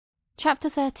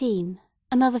Chapter 13.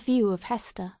 Another View of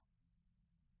Hester.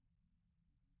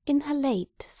 In her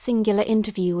late, singular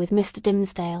interview with Mr.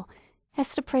 Dimmesdale,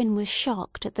 Hester Prynne was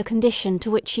shocked at the condition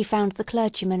to which she found the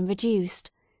clergyman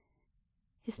reduced.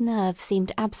 His nerves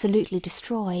seemed absolutely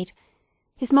destroyed.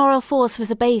 His moral force was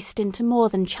abased into more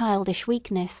than childish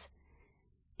weakness.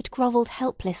 It grovelled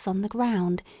helpless on the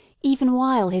ground, even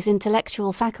while his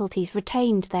intellectual faculties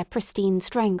retained their pristine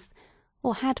strength,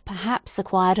 or had perhaps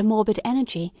acquired a morbid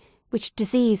energy, which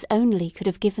disease only could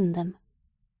have given them.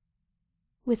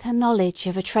 With her knowledge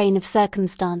of a train of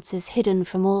circumstances hidden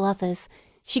from all others,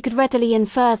 she could readily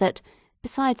infer that,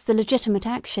 besides the legitimate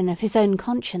action of his own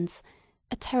conscience,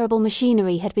 a terrible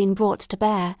machinery had been brought to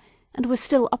bear, and was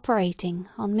still operating,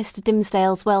 on Mr.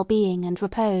 Dimmesdale's well-being and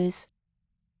repose.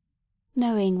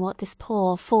 Knowing what this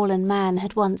poor fallen man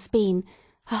had once been,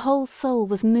 her whole soul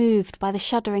was moved by the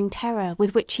shuddering terror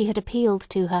with which he had appealed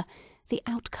to her, the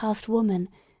outcast woman,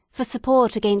 for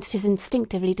support against his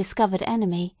instinctively discovered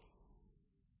enemy.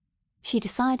 She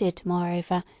decided,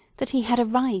 moreover, that he had a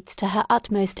right to her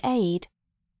utmost aid.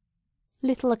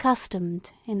 Little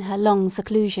accustomed, in her long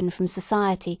seclusion from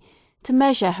society, to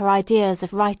measure her ideas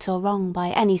of right or wrong by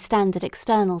any standard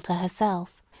external to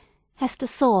herself, Hester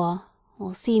saw,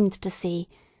 or seemed to see,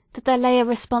 that there lay a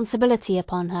responsibility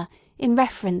upon her in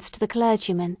reference to the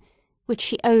clergyman, which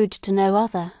she owed to no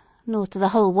other, nor to the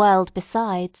whole world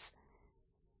besides.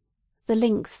 The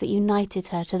links that united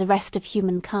her to the rest of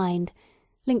humankind,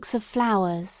 links of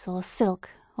flowers, or silk,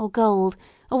 or gold,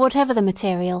 or whatever the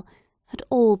material, had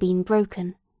all been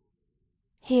broken.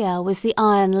 Here was the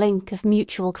iron link of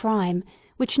mutual crime,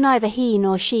 which neither he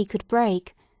nor she could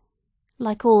break.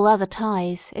 Like all other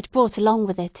ties, it brought along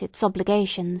with it its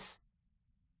obligations.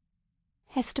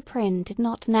 Hester Prynne did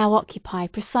not now occupy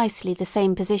precisely the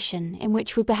same position in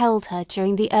which we beheld her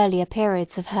during the earlier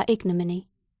periods of her ignominy.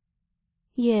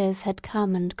 Years had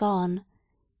come and gone.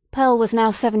 Pearl was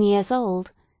now 7 years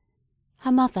old.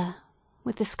 Her mother,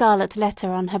 with the scarlet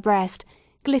letter on her breast,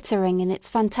 glittering in its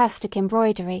fantastic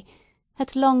embroidery,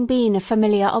 had long been a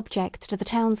familiar object to the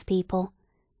townspeople.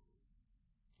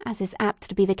 As is apt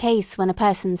to be the case when a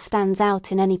person stands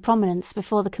out in any prominence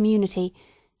before the community,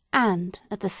 and,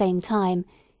 at the same time,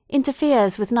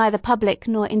 interferes with neither public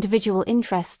nor individual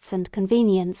interests and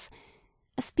convenience,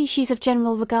 a species of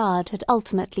general regard had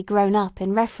ultimately grown up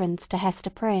in reference to Hester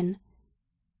Prynne.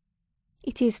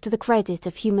 It is to the credit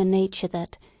of human nature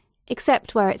that,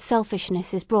 except where its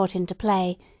selfishness is brought into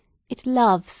play, it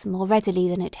loves more readily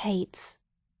than it hates.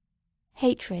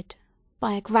 Hatred,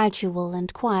 by a gradual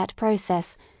and quiet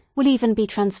process, will even be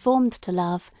transformed to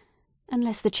love,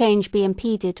 unless the change be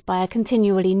impeded by a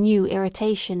continually new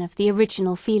irritation of the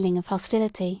original feeling of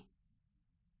hostility.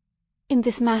 In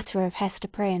this matter of Hester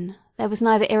Prynne there was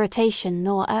neither irritation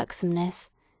nor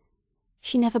irksomeness.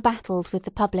 She never battled with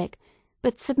the public,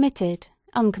 but submitted,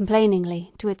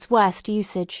 uncomplainingly, to its worst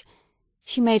usage.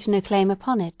 She made no claim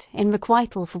upon it, in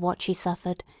requital for what she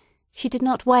suffered. She did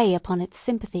not weigh upon its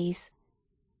sympathies.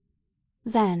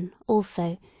 Then,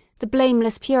 also, the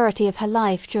blameless purity of her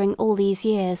life during all these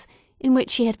years, in which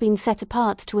she had been set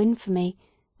apart to infamy,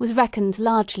 was reckoned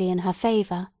largely in her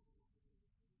favour.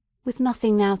 With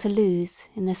nothing now to lose,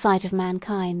 in the sight of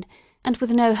mankind, and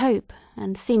with no hope,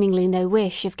 and seemingly no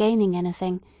wish of gaining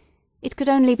anything, it could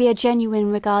only be a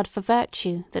genuine regard for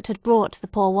virtue that had brought the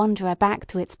poor wanderer back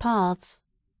to its paths.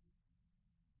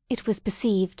 It was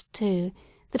perceived, too,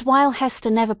 that while Hester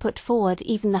never put forward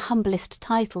even the humblest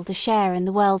title to share in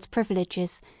the world's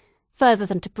privileges, further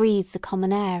than to breathe the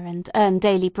common air and earn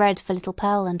daily bread for little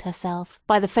Pearl and herself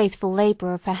by the faithful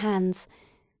labour of her hands,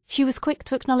 she was quick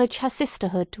to acknowledge her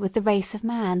sisterhood with the race of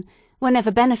man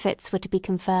whenever benefits were to be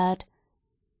conferred.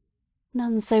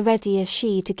 None so ready as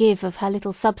she to give of her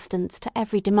little substance to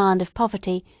every demand of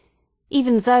poverty,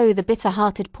 even though the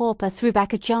bitter-hearted pauper threw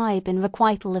back a gibe in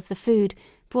requital of the food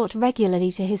brought regularly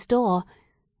to his door,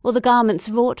 or the garments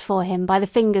wrought for him by the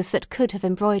fingers that could have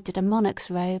embroidered a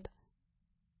monarch's robe.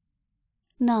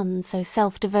 None so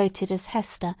self-devoted as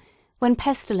Hester, when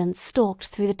pestilence stalked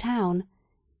through the town.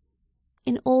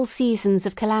 In all seasons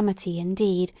of calamity,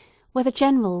 indeed, whether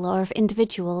general or of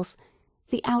individuals,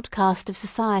 the outcast of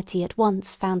society at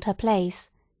once found her place.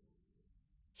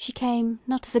 She came,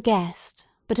 not as a guest,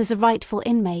 but as a rightful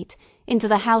inmate, into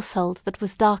the household that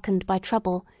was darkened by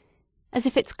trouble, as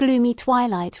if its gloomy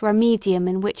twilight were a medium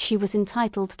in which she was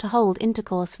entitled to hold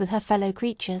intercourse with her fellow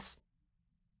creatures.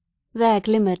 There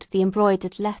glimmered the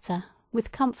embroidered letter,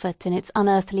 with comfort in its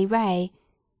unearthly ray.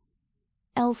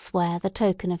 Elsewhere the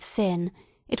token of sin,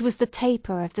 it was the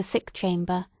taper of the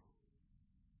sick-chamber.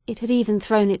 It had even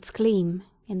thrown its gleam,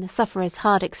 in the sufferer's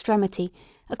hard extremity,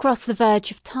 across the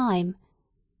verge of time.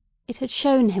 It had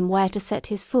shown him where to set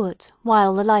his foot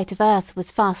while the light of earth was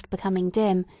fast becoming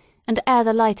dim, and ere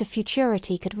the light of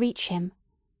futurity could reach him.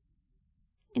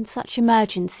 In such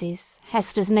emergencies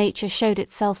Hester's nature showed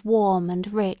itself warm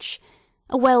and rich,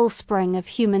 a wellspring of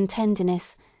human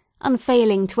tenderness,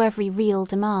 unfailing to every real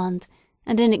demand,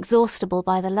 and inexhaustible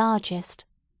by the largest.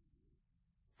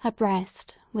 Her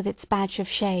breast, with its badge of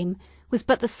shame, was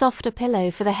but the softer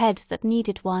pillow for the head that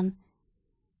needed one.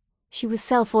 She was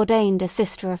self-ordained a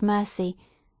sister of mercy,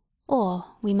 or,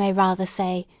 we may rather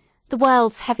say, the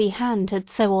world's heavy hand had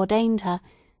so ordained her,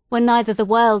 when neither the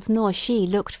world nor she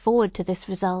looked forward to this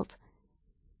result.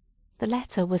 The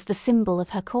letter was the symbol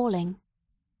of her calling.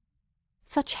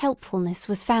 Such helpfulness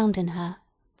was found in her,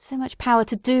 so much power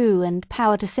to do and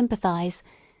power to sympathise,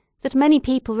 that many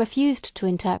people refused to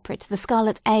interpret the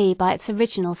scarlet A by its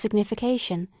original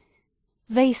signification.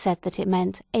 They said that it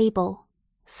meant able,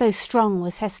 so strong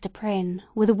was Hester Prynne,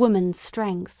 with a woman's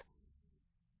strength.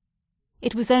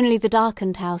 It was only the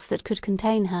darkened house that could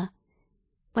contain her.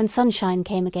 When sunshine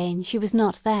came again, she was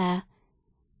not there.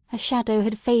 Her shadow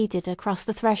had faded across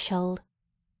the threshold.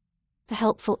 The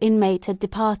helpful inmate had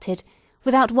departed,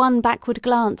 without one backward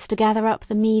glance to gather up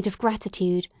the meed of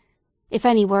gratitude, if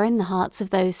any were in the hearts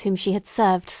of those whom she had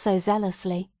served so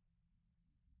zealously.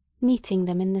 Meeting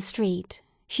them in the street,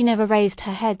 she never raised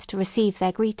her head to receive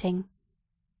their greeting.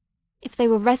 If they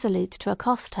were resolute to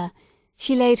accost her,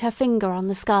 she laid her finger on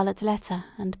the scarlet letter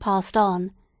and passed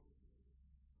on.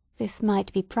 This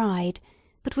might be pride,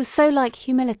 but was so like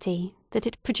humility that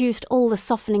it produced all the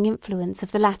softening influence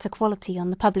of the latter quality on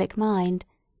the public mind.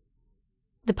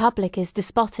 The public is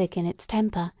despotic in its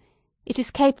temper. It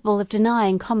is capable of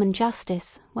denying common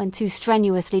justice when too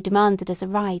strenuously demanded as a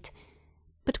right,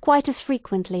 but quite as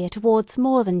frequently it awards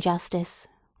more than justice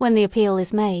when the appeal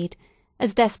is made,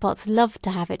 as despots love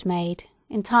to have it made,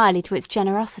 entirely to its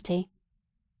generosity.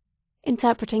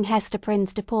 Interpreting Hester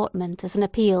Prynne's deportment as an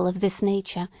appeal of this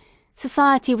nature,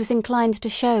 society was inclined to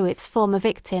show its former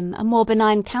victim a more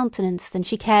benign countenance than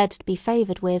she cared to be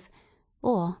favoured with,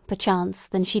 or, perchance,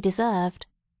 than she deserved.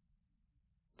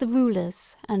 The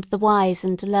rulers and the wise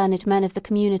and learned men of the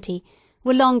community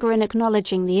were longer in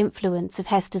acknowledging the influence of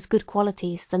Hester's good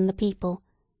qualities than the people.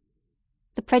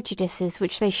 The prejudices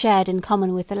which they shared in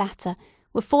common with the latter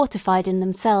were fortified in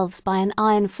themselves by an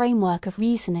iron framework of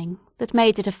reasoning that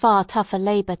made it a far tougher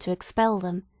labour to expel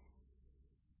them.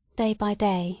 Day by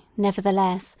day,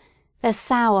 nevertheless, their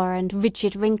sour and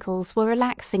rigid wrinkles were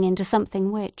relaxing into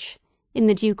something which, in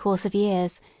the due course of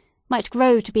years, might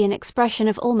grow to be an expression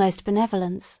of almost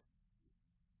benevolence.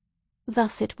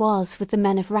 Thus it was with the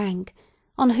men of rank,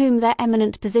 on whom their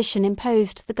eminent position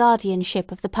imposed the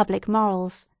guardianship of the public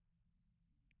morals.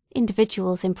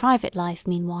 Individuals in private life,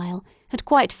 meanwhile, had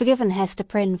quite forgiven Hester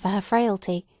Prynne for her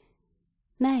frailty.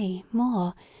 Nay,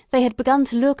 more, they had begun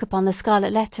to look upon the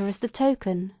scarlet letter as the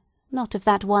token, not of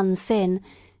that one sin,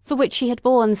 for which she had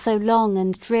borne so long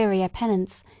and dreary a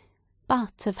penance,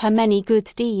 but of her many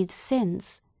good deeds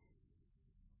since.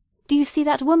 "Do you see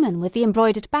that woman with the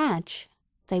embroidered badge?"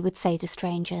 they would say to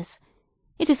strangers.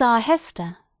 "It is our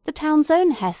Hester, the town's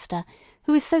own Hester,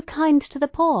 who is so kind to the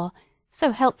poor,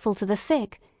 so helpful to the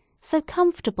sick, so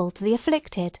comfortable to the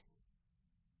afflicted."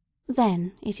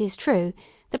 Then, it is true,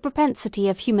 the propensity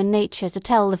of human nature to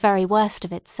tell the very worst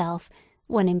of itself,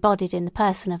 when embodied in the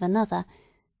person of another,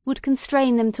 would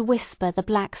constrain them to whisper the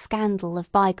black scandal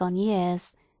of bygone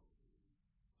years.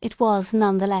 It was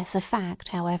none the less a fact,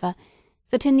 however,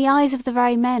 that in the eyes of the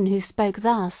very men who spoke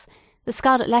thus, the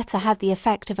scarlet letter had the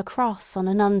effect of a cross on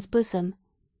a nun's bosom.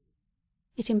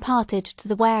 It imparted to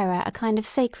the wearer a kind of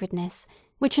sacredness,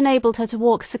 which enabled her to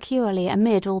walk securely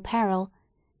amid all peril.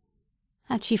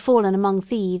 Had she fallen among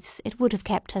thieves, it would have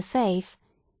kept her safe.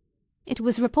 It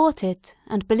was reported,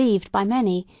 and believed by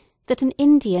many, that an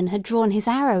Indian had drawn his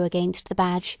arrow against the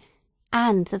badge,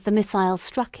 and that the missile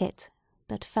struck it,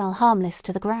 but fell harmless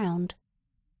to the ground.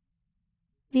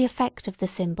 The effect of the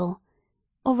symbol,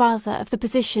 or rather of the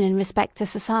position in respect to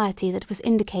society that was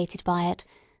indicated by it,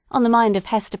 on the mind of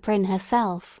Hester Prynne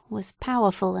herself, was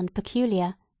powerful and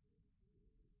peculiar.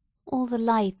 All the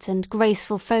light and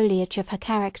graceful foliage of her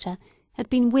character had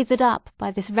been withered up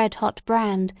by this red-hot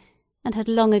brand, and had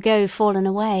long ago fallen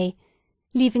away,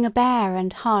 leaving a bare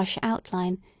and harsh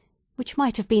outline, which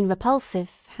might have been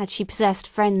repulsive had she possessed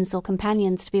friends or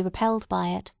companions to be repelled by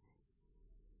it.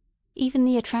 Even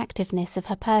the attractiveness of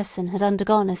her person had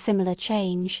undergone a similar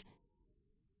change.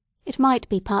 It might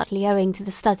be partly owing to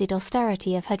the studied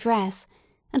austerity of her dress,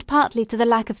 and partly to the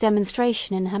lack of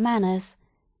demonstration in her manners.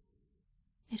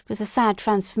 It was a sad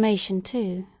transformation,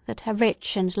 too, that her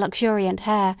rich and luxuriant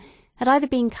hair had either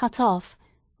been cut off,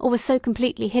 or was so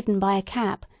completely hidden by a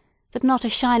cap, that not a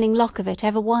shining lock of it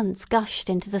ever once gushed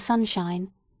into the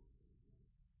sunshine.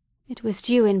 It was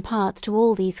due in part to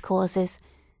all these causes,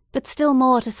 but still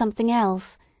more to something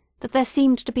else, that there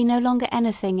seemed to be no longer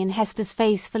anything in Hester's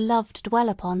face for love to dwell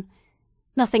upon,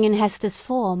 nothing in Hester's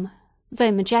form,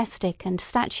 though majestic and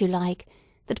statue-like,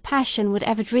 that passion would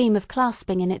ever dream of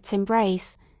clasping in its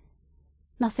embrace,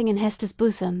 nothing in Hester's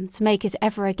bosom to make it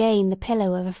ever again the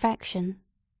pillow of affection.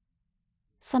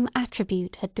 Some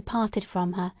attribute had departed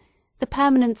from her, the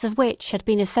permanence of which had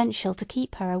been essential to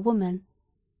keep her a woman.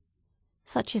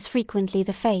 Such is frequently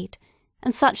the fate,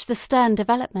 and such the stern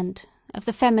development, of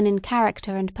the feminine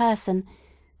character and person,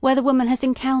 where the woman has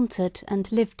encountered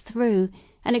and lived through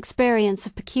an experience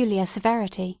of peculiar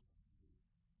severity.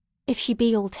 If she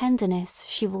be all tenderness,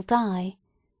 she will die.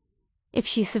 If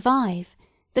she survive,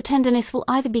 the tenderness will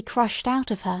either be crushed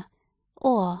out of her,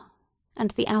 or,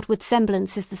 and the outward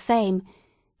semblance is the same,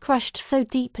 crushed so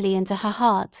deeply into her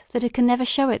heart that it can never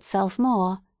show itself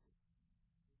more.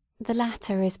 The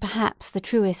latter is perhaps the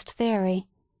truest theory.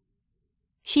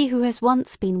 She who has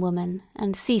once been woman,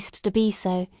 and ceased to be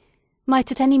so,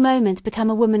 might at any moment become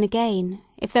a woman again,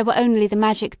 if there were only the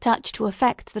magic touch to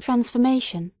effect the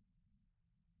transformation.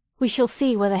 We shall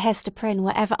see whether Hester Prynne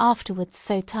were ever afterwards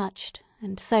so touched,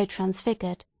 and so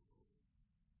transfigured.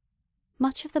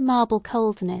 Much of the marble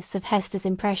coldness of Hester's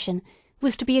impression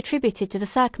was to be attributed to the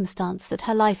circumstance that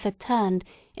her life had turned,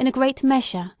 in a great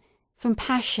measure, from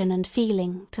passion and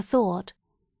feeling to thought.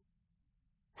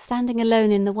 Standing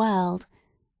alone in the world,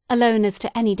 alone as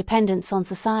to any dependence on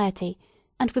society,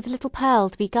 and with little Pearl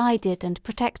to be guided and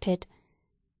protected,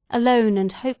 alone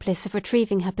and hopeless of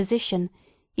retrieving her position,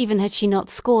 even had she not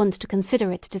scorned to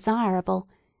consider it desirable,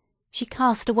 she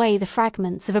cast away the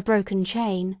fragments of a broken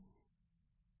chain.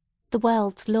 The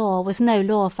world's law was no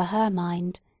law for her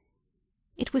mind.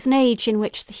 It was an age in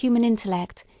which the human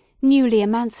intellect, newly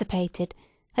emancipated,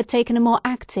 had taken a more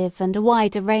active and a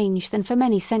wider range than for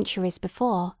many centuries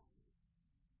before.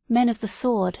 Men of the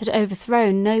sword had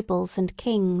overthrown nobles and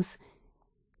kings.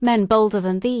 Men bolder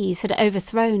than these had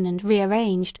overthrown and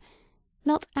rearranged,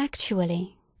 not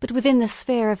actually, but within the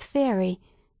sphere of theory,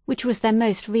 which was their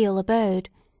most real abode,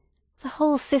 the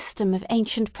whole system of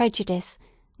ancient prejudice,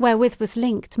 wherewith was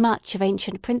linked much of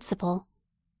ancient principle.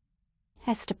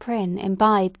 Hester Prynne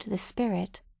imbibed the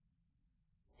spirit.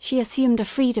 She assumed a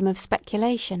freedom of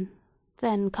speculation,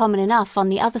 then common enough on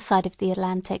the other side of the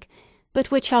Atlantic, but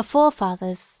which our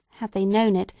forefathers, had they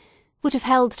known it, would have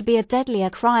held to be a deadlier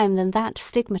crime than that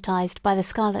stigmatized by the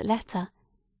Scarlet Letter.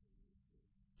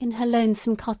 In her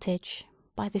lonesome cottage,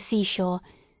 by the seashore,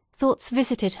 thoughts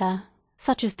visited her,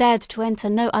 such as dared to enter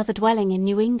no other dwelling in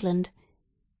New England.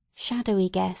 Shadowy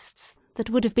guests, that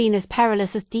would have been as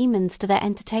perilous as demons to their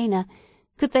entertainer,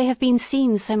 could they have been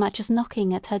seen so much as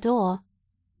knocking at her door.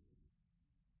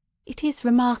 It is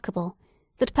remarkable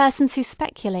that persons who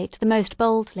speculate the most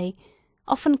boldly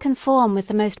often conform with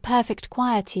the most perfect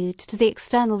quietude to the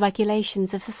external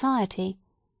regulations of society.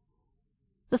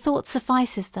 The thought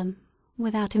suffices them,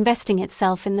 without investing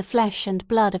itself in the flesh and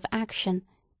blood of action.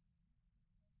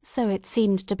 So it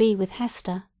seemed to be with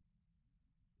Hester.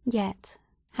 Yet,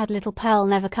 had little Pearl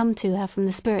never come to her from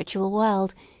the spiritual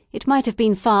world, it might have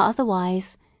been far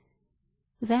otherwise.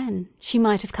 Then she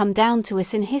might have come down to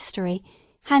us in history,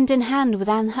 hand in hand with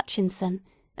Anne Hutchinson,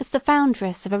 as the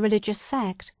foundress of a religious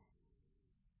sect.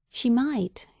 She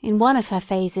might, in one of her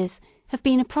phases, have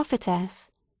been a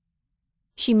prophetess.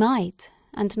 She might,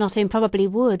 and not improbably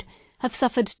would, have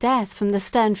suffered death from the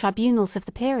stern tribunals of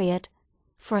the period,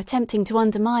 for attempting to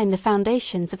undermine the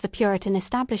foundations of the Puritan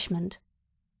establishment.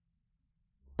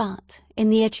 But in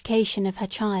the education of her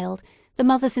child, the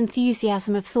mother's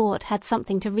enthusiasm of thought had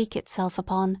something to wreak itself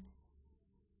upon.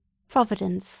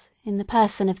 Providence, in the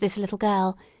person of this little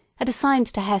girl, had assigned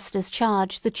to Hester's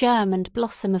charge the germ and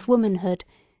blossom of womanhood,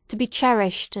 to be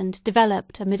cherished and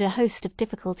developed amid a host of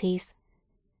difficulties.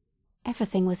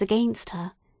 Everything was against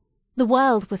her. The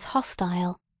world was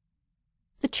hostile.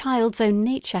 The child's own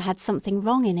nature had something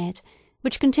wrong in it,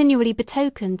 which continually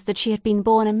betokened that she had been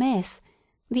born amiss,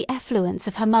 the effluence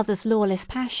of her mother's lawless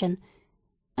passion,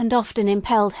 and often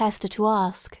impelled Hester to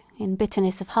ask, in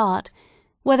bitterness of heart,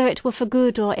 whether it were for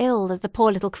good or ill that the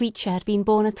poor little creature had been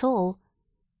born at all.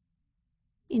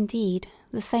 Indeed,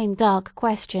 the same dark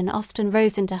question often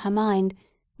rose into her mind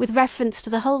with reference to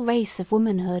the whole race of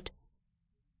womanhood.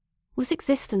 Was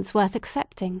existence worth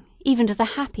accepting, even to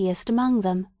the happiest among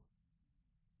them?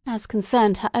 As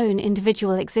concerned her own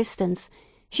individual existence,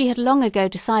 she had long ago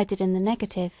decided in the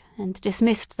negative, and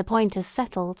dismissed the point as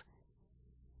settled.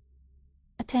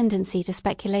 A tendency to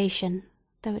speculation,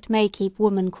 though it may keep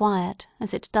woman quiet,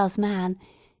 as it does man,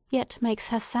 yet makes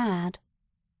her sad.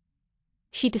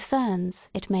 She discerns,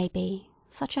 it may be,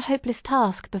 such a hopeless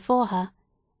task before her.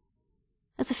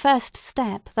 As a first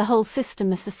step, the whole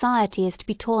system of society is to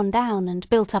be torn down and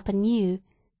built up anew.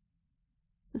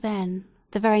 Then,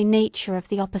 the very nature of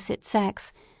the opposite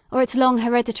sex, or its long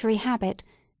hereditary habit,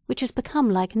 which has become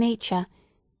like nature,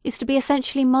 is to be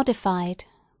essentially modified,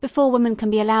 before woman can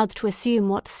be allowed to assume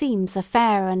what seems a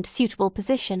fair and suitable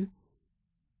position.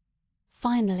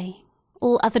 Finally,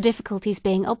 all other difficulties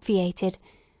being obviated,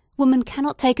 woman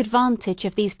cannot take advantage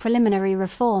of these preliminary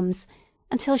reforms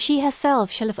until she herself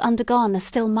shall have undergone a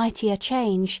still mightier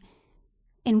change,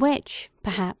 in which,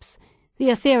 perhaps,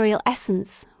 the ethereal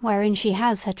essence, wherein she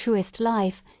has her truest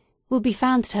life, will be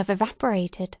found to have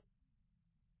evaporated.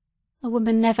 A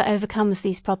woman never overcomes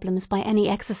these problems by any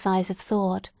exercise of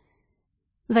thought.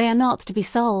 They are not to be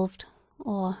solved,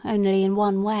 or only in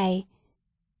one way.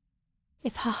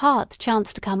 If her heart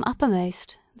chance to come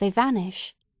uppermost, they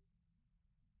vanish.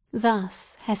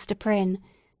 Thus Hester Prynne,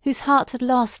 whose heart had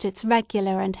lost its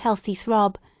regular and healthy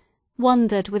throb,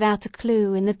 wandered without a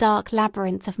clue in the dark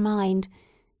labyrinth of mind,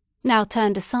 now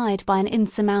turned aside by an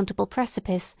insurmountable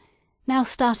precipice, now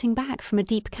starting back from a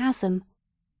deep chasm.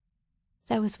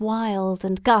 There was wild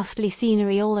and ghastly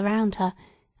scenery all around her,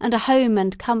 and a home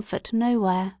and comfort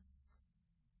nowhere.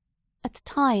 At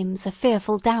times a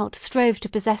fearful doubt strove to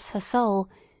possess her soul,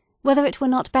 whether it were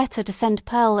not better to send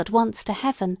Pearl at once to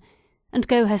heaven, and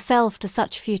go herself to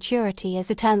such futurity as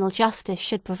eternal justice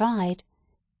should provide.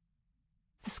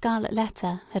 The scarlet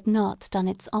letter had not done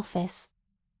its office.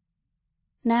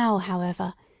 Now,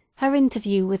 however, her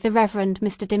interview with the Reverend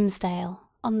Mr. Dimmesdale,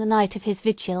 on the night of his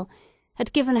vigil,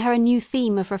 had given her a new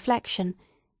theme of reflection,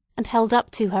 and held up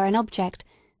to her an object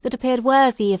that appeared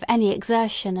worthy of any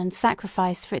exertion and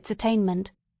sacrifice for its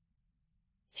attainment.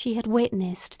 She had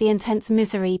witnessed the intense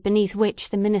misery beneath which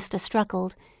the minister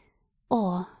struggled,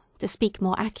 or, to speak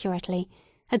more accurately,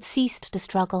 had ceased to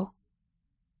struggle.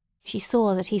 She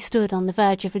saw that he stood on the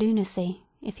verge of lunacy,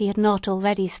 if he had not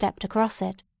already stepped across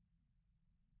it.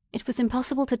 It was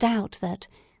impossible to doubt that,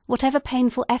 whatever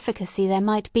painful efficacy there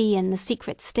might be in the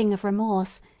secret sting of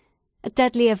remorse, a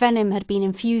deadlier venom had been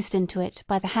infused into it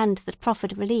by the hand that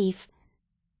proffered relief.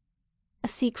 A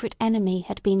secret enemy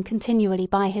had been continually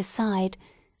by his side,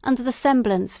 under the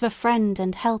semblance of a friend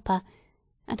and helper,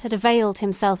 and had availed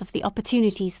himself of the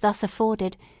opportunities thus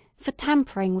afforded for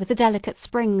tampering with the delicate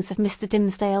springs of Mr.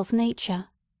 Dimmesdale's nature.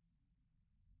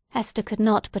 Hester could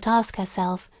not but ask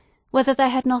herself whether there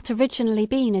had not originally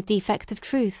been a defect of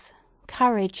truth,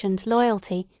 courage, and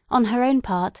loyalty, on her own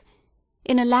part,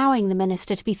 in allowing the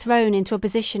minister to be thrown into a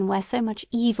position where so much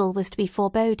evil was to be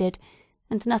foreboded,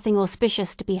 and nothing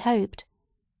auspicious to be hoped.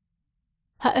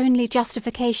 Her only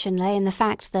justification lay in the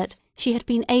fact that she had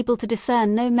been able to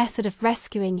discern no method of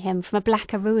rescuing him from a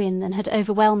blacker ruin than had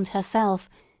overwhelmed herself,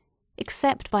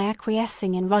 except by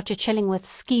acquiescing in Roger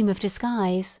Chillingworth's scheme of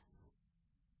disguise.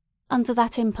 Under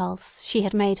that impulse she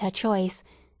had made her choice,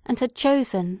 and had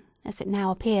chosen, as it now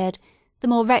appeared, the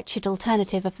more wretched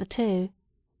alternative of the two.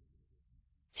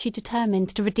 She determined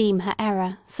to redeem her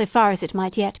error so far as it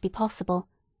might yet be possible.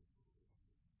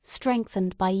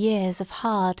 Strengthened by years of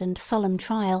hard and solemn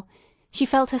trial, she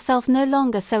felt herself no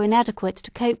longer so inadequate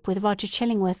to cope with Roger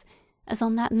Chillingworth as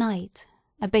on that night,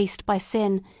 abased by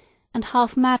sin, and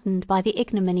half maddened by the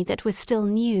ignominy that was still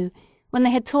new, when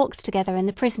they had talked together in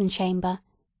the prison chamber.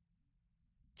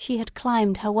 She had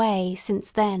climbed her way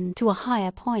since then to a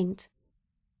higher point.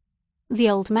 The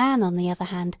old man, on the other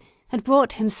hand, had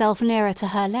brought himself nearer to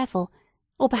her level,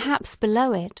 or perhaps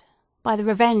below it, by the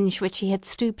revenge which he had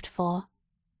stooped for.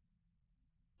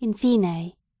 In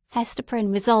fine, Hester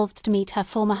Prynne resolved to meet her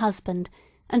former husband,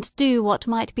 and do what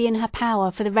might be in her power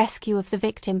for the rescue of the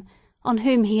victim on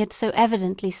whom he had so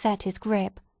evidently set his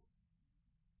grip.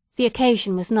 The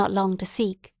occasion was not long to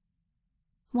seek.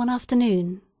 One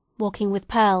afternoon, walking with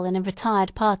Pearl in a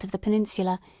retired part of the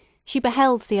peninsula, she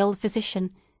beheld the old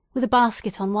physician, with a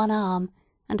basket on one arm,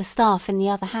 and a staff in the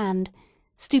other hand,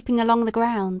 stooping along the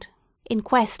ground, in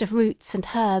quest of roots and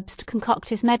herbs to concoct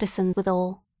his medicine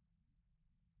withal.